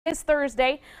It's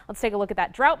Thursday. Let's take a look at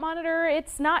that drought monitor.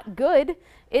 It's not good.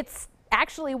 It's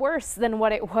actually worse than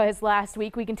what it was last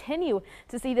week. We continue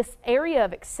to see this area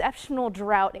of exceptional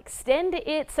drought extend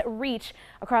its reach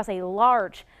across a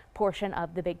large portion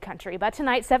of the big country. But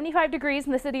tonight, 75 degrees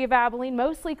in the city of Abilene,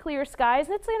 mostly clear skies.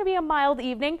 It's going to be a mild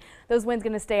evening. Those winds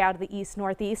going to stay out of the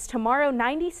east-northeast. Tomorrow,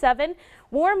 97,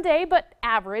 warm day, but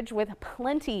average with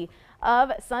plenty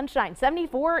of sunshine.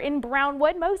 74 in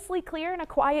Brownwood, mostly clear and a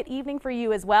quiet evening for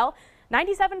you as well.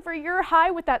 97 for your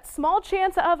high with that small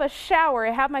chance of a shower.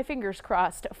 I have my fingers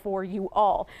crossed for you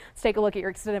all. Let's take a look at your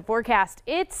extended forecast.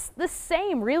 It's the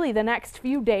same really the next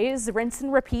few days. Rinse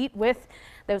and repeat with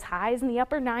those highs in the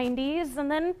upper 90s.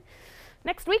 And then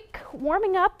next week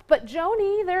warming up. But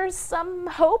Joni, there's some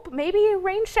hope. Maybe a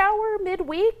rain shower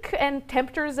midweek and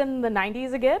temperatures in the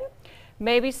 90s again.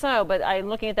 Maybe so, but I'm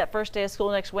looking at that first day of school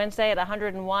next Wednesday at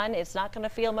 101. It's not going to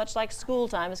feel much like school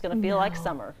time. It's going to feel like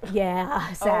summer.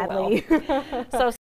 Yeah, sadly. Oh, well. So